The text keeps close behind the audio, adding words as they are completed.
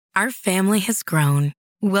Our family has grown.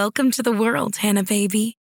 Welcome to the world, Hannah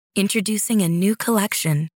baby. Introducing a new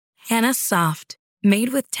collection, Hannah Soft,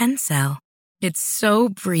 made with Tencel. It's so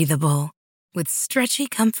breathable, with stretchy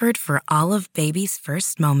comfort for all of baby's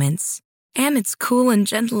first moments. And it's cool and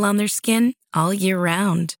gentle on their skin all year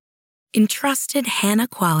round. Entrusted Hannah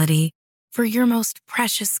quality for your most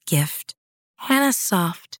precious gift. Hannah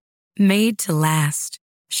Soft, made to last.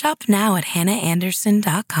 Shop now at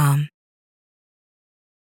hannahanderson.com.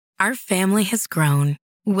 Our family has grown.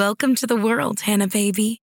 Welcome to the world, Hannah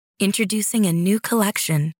baby. Introducing a new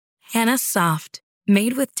collection, Hannah Soft,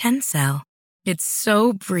 made with Tencel. It's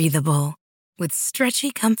so breathable, with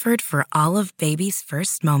stretchy comfort for all of baby's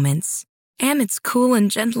first moments. And it's cool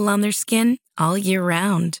and gentle on their skin all year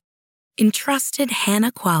round. Entrusted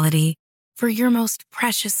Hannah quality for your most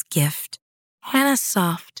precious gift. Hannah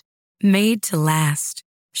Soft, made to last.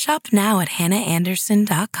 Shop now at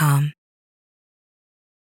hannahanderson.com.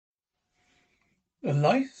 The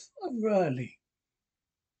Life of Riley.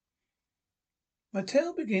 My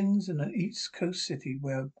tale begins in an East Coast city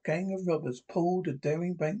where a gang of robbers pulled a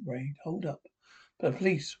daring bank raid. Hold up. But the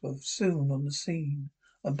police were soon on the scene,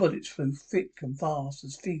 and bullets flew thick and fast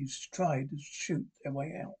as thieves tried to shoot their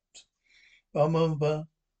way out. One robber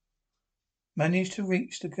managed to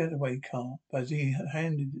reach the getaway car, but as he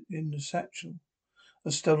handed in the satchel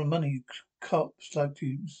of stolen money, cops slugged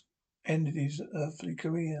him, ended his earthly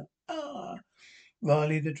career.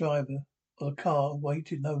 Riley, the driver of the car,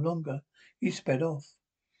 waited no longer. He sped off.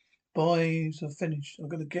 Boys, I've finished. I'm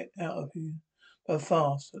going to get out of here. But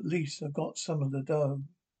fast. At least I've got some of the dough.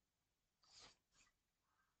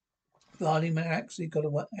 Riley actually got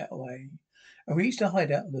away and reached a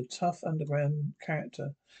hideout of the tough underground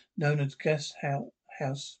character known as Guest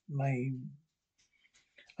House Maine.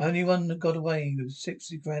 Only one that got away with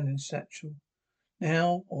 60 grand in his satchel.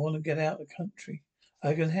 Now I want to get out of the country.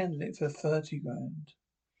 I can handle it for 30 grand.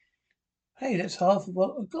 Hey, that's half of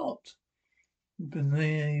what I got. The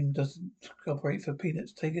name doesn't operate for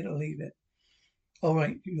peanuts. Take it or leave it. All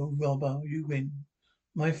right, you robber, you win.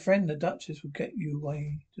 My friend the Duchess will get you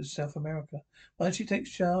away to South America. Once she takes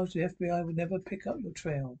charge, the FBI will never pick up your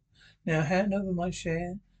trail. Now hand over my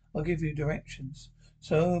share. I'll give you directions.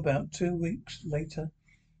 So about 2 weeks later,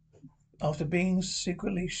 after being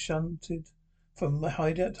secretly shunted from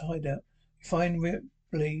hideout to hideout, you find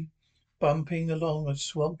Ripley bumping along a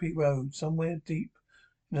swampy road somewhere deep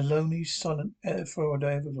in the lonely, silent Florida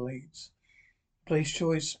Everglades. The place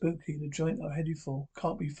sure is spooky. The joint I'm headed for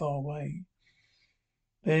can't be far away.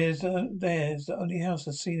 There's the only house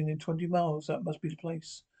I've seen in 20 miles. That must be the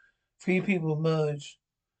place. 3 people emerged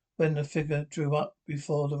when the figure drew up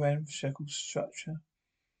before the ramshackle structure.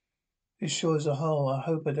 This sure is a hole. I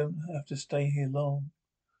hope I don't have to stay here long.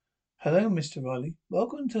 Hello, Mr. Riley.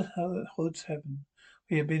 Welcome to Hood's Heaven.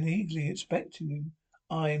 We have been eagerly expecting you.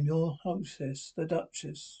 I am your hostess, the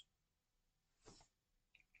Duchess.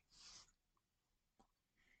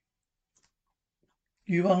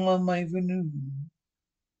 You are my Renew.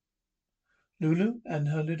 Lulu and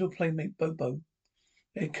her little playmate Bobo.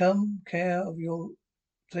 They take care of your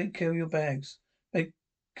bags. They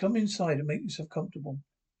come inside and make yourself comfortable.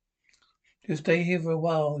 You'll stay here for a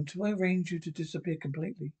while until I arrange you to disappear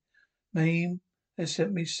completely. Mame has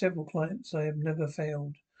sent me several clients I have never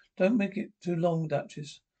failed. Don't make it too long,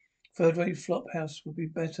 Duchess. Third-rate flop house would be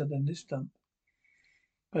better than this dump.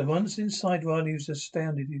 But once inside, Riley was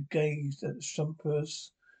astounded. He gazed at the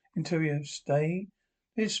sumptuous interior. Stay.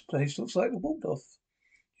 This place looks like the Waldorf.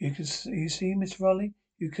 You see, Miss Riley,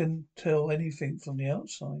 you can tell anything from the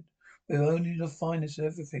outside. We've only the finest of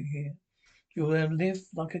everything here. You'll live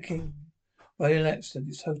like a king. Riley relaxed as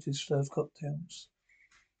his hostess served cocktails.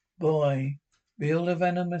 Boy, real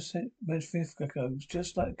Havana Magnificos,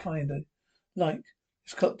 just like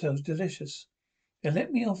this cocktail's delicious. And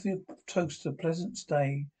let me offer you a toast to a pleasant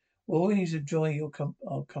stay. We'll always enjoy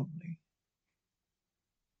our company.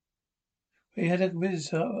 We had a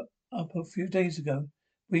visitor up a few days ago.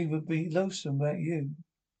 We would be lonesome without you.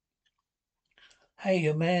 Hey,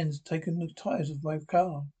 your man's taken the tires of my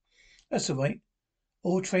car. That's all right.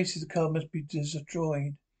 All traces of the car must be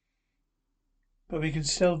destroyed. But we can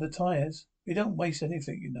sell the tires. We don't waste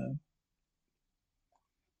anything, you know.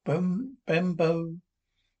 Bembo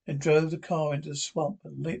and drove the car into the swamp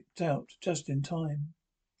and leaped out just in time.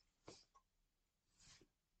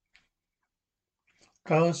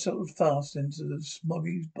 Car settled fast into the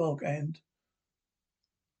smoggy bog and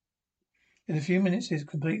in a few minutes it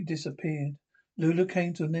completely disappeared. Lulu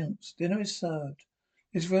came to announce dinner is served.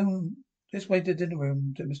 This way to dinner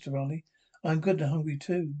room, Mr. Riley. I'm good and hungry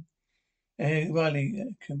too.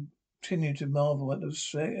 Riley continued to marvel at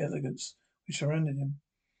the elegance which surrounded him.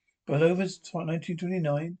 Well, over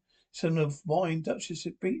 1929, son of wine, Duchess,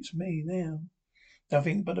 it beats me now.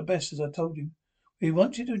 Nothing but the best, as I told you. We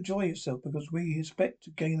want you to enjoy yourself because we expect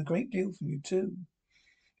to gain a great deal from you too.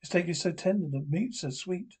 Your steak is so tender, the meat's so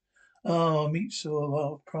sweet. Ah, meat's so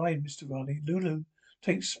our pride, Mr. Riley. Lulu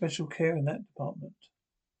takes special care in that department.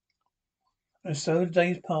 And so the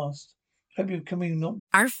days passed. Hope you're coming not.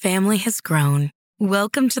 Our family has grown.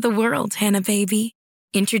 Welcome to the world, Hannah baby.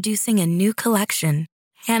 Introducing a new collection,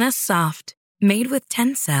 Hannah Soft, made with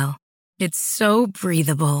Tencel. It's so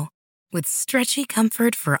breathable, with stretchy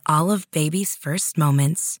comfort for all of baby's first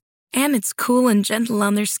moments. And it's cool and gentle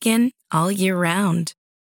on their skin all year round.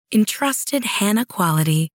 Entrusted Hannah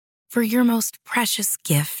quality for your most precious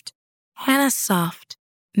gift. Hannah Soft,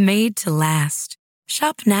 made to last.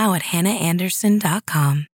 Shop now at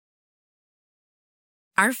hannahanderson.com.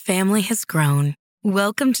 Our family has grown.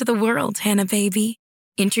 Welcome to the world, Hannah baby.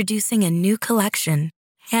 Introducing a new collection,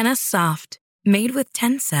 Hannah Soft, made with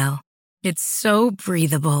Tencel. It's so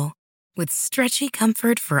breathable, with stretchy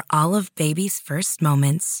comfort for all of baby's first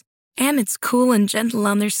moments. And it's cool and gentle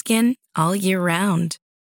on their skin all year round.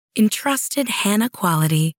 Entrusted Hannah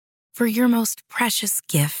quality for your most precious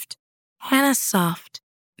gift. Hannah Soft,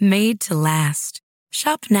 made to last.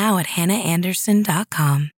 Shop now at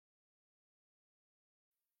hannahanderson.com.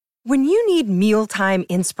 When you need mealtime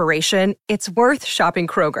inspiration, it's worth shopping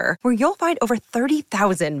Kroger, where you'll find over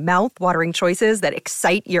 30,000 mouth-watering choices that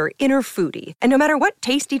excite your inner foodie. And no matter what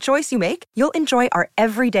tasty choice you make, you'll enjoy our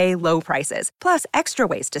everyday low prices, plus extra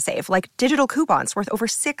ways to save, like digital coupons worth over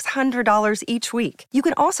 $600 each week. You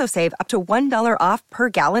can also save up to $1 off per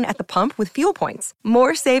gallon at the pump with fuel points.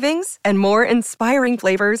 More savings and more inspiring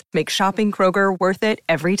flavors make shopping Kroger worth it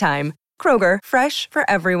every time. Kroger, fresh for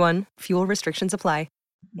everyone. Fuel restrictions apply.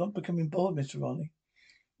 Not becoming bored, Mr. Riley.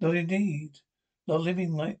 Not indeed. Not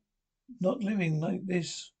living like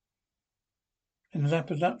this in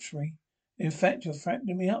lap of luxury. In fact, you're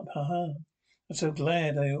fattening me up, haha. I'm so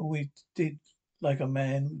glad I always did like a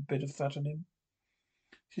man with a bit of fat on him.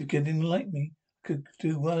 She's getting to like me. Could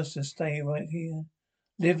do worse than stay right here.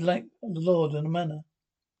 Live like a lord in a manor.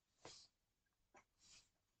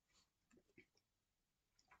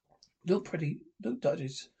 Look,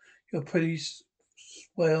 Duchess. You're pretty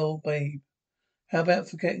swell, babe. How about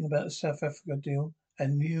forgetting about the South Africa deal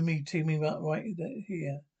and you and me teaming up right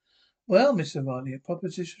here? Well, Mr. Riley, a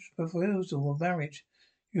proposal of marriage.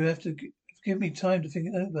 You have to give me time to think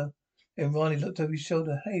it over. Then Riley looked over his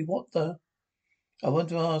shoulder. Hey, what the? I want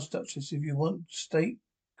to ask, Duchess, if you want steak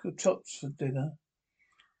or chops for dinner.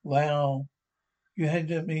 Wow. You had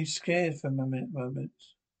me scared for a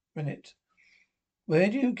minute. Where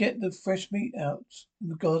do you get the fresh meat out in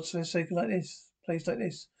the God's sake like this? Place like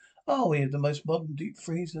this? Oh, we have the most modern deep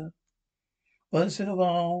freezer. Once in a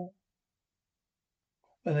while,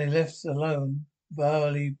 when they left alone,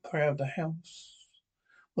 Riley proud the house.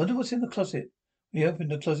 Wonder what's in the closet. We opened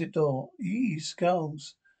the closet door. Eee,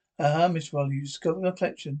 skulls. Aha, Miss Riley, you discovered my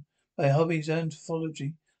collection. My hobby is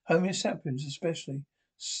anthropology. Homo sapiens especially.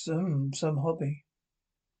 Some hobby.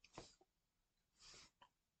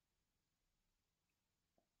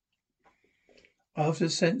 After a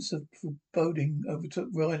sense of foreboding overtook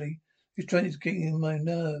Riley, he was trying to get in my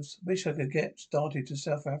nerves. Wish I could get started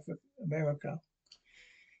to America.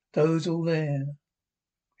 Those all there.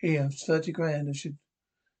 Here, 30 grand.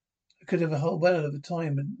 I could have a whole well of a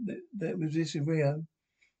time and that was this in Rio.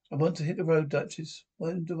 I want to hit the road, Duchess.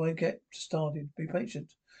 When do I get started? Be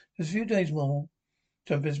patient. Just a few days more.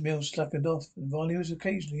 Jumpin's meal slackened off, and Riley was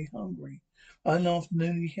occasionally hungry. One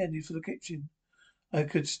afternoon he headed for the kitchen. I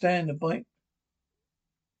could stand a bite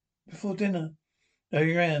before dinner. There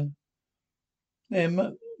he ran. Then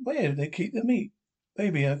where do they keep the meat?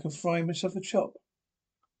 Maybe I could fry myself a chop.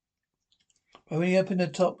 But when he opened the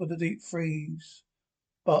top of the deep freeze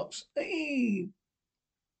box, hey!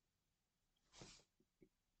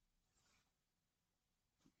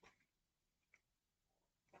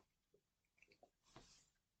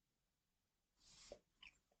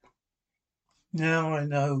 Now I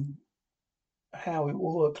know how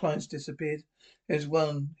all our clients disappeared. There's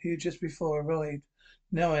one who just before I arrived.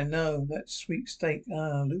 Now I know that sweet steak.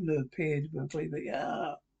 Ah, Lulu appeared completely.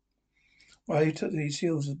 Ah. While he took these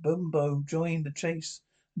heels as Bumbo joined the chase,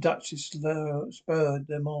 Duchess spurred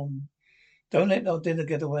them on. Don't let our dinner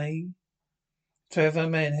get away. Terrified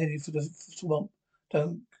man headed for the swamp.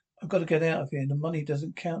 Don't. I've got to get out of here. The money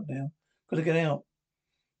doesn't count now. Got to get out.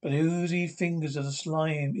 But the oozy fingers of the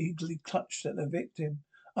slime eagerly clutched at the victim.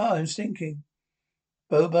 Ah, I'm sinking.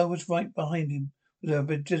 Bobo was right behind him. With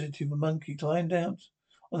the agility of a monkey, climbed out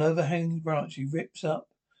on an overhanging branch. He rips up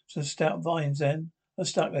some stout vines. Then I'm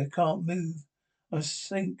stuck. I can't move. I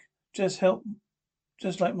sink. Just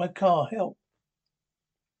like my car help.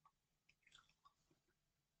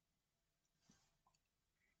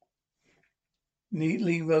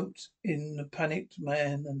 Neatly wrote in the panicked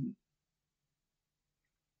man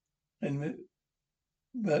and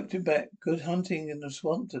wrote it back. Good hunting in the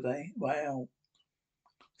swamp today. Wow.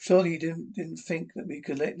 Surely you didn't think that we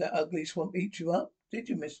could let that ugly swamp eat you up, did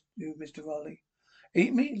you, Mr. Riley?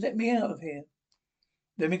 Eat me? Let me out of here.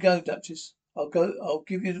 Let me go, Duchess. I'll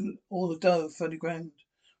give you all the dough, 30 grand.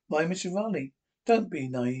 Why, Mr. Riley? Don't be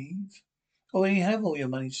naive. Already have all your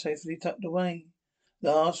money safely tucked away.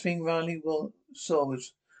 The last thing Riley saw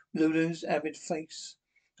was Lulu's avid face,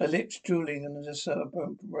 her lips drooling and a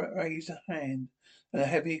raised hand and a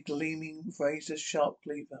heavy, gleaming, razor-sharp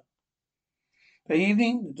cleaver. That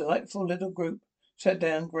evening, the delightful little group sat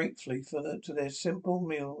down gratefully to their simple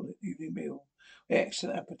evening meal, with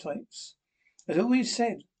excellent appetites. As always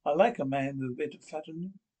said, I like a man with a bit of fat on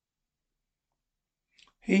him.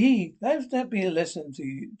 Hee. Let that be a lesson to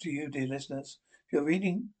you, dear listeners.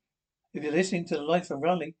 If you're listening to the Life of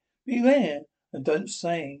Raleigh, beware and don't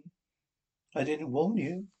say I didn't warn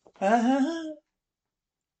you. Ha ha ha.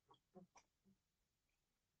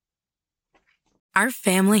 Our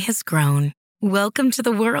family has grown. Welcome to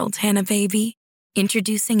the world, Hannah baby.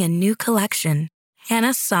 Introducing a new collection,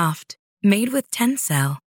 Hannah Soft, made with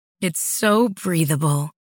Tencel. It's so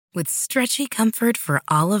breathable, with stretchy comfort for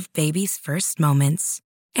all of baby's first moments.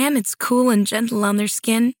 And it's cool and gentle on their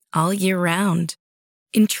skin all year round.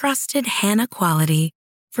 Entrusted Hannah quality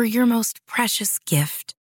for your most precious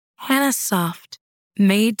gift. Hannah Soft,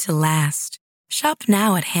 made to last. Shop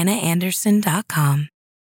now at hannahanderson.com.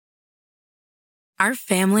 Our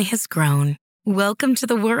family has grown. Welcome to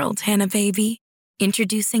the world, Hannah baby.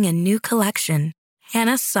 Introducing a new collection,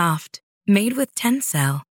 Hannah Soft, made with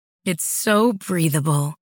Tencel. It's so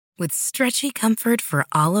breathable, with stretchy comfort for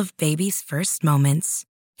all of baby's first moments.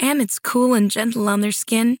 And it's cool and gentle on their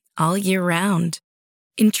skin all year round.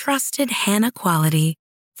 Entrusted Hannah quality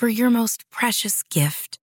for your most precious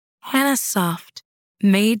gift. Hannah Soft,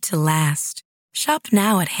 made to last. Shop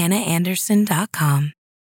now at hannahanderson.com.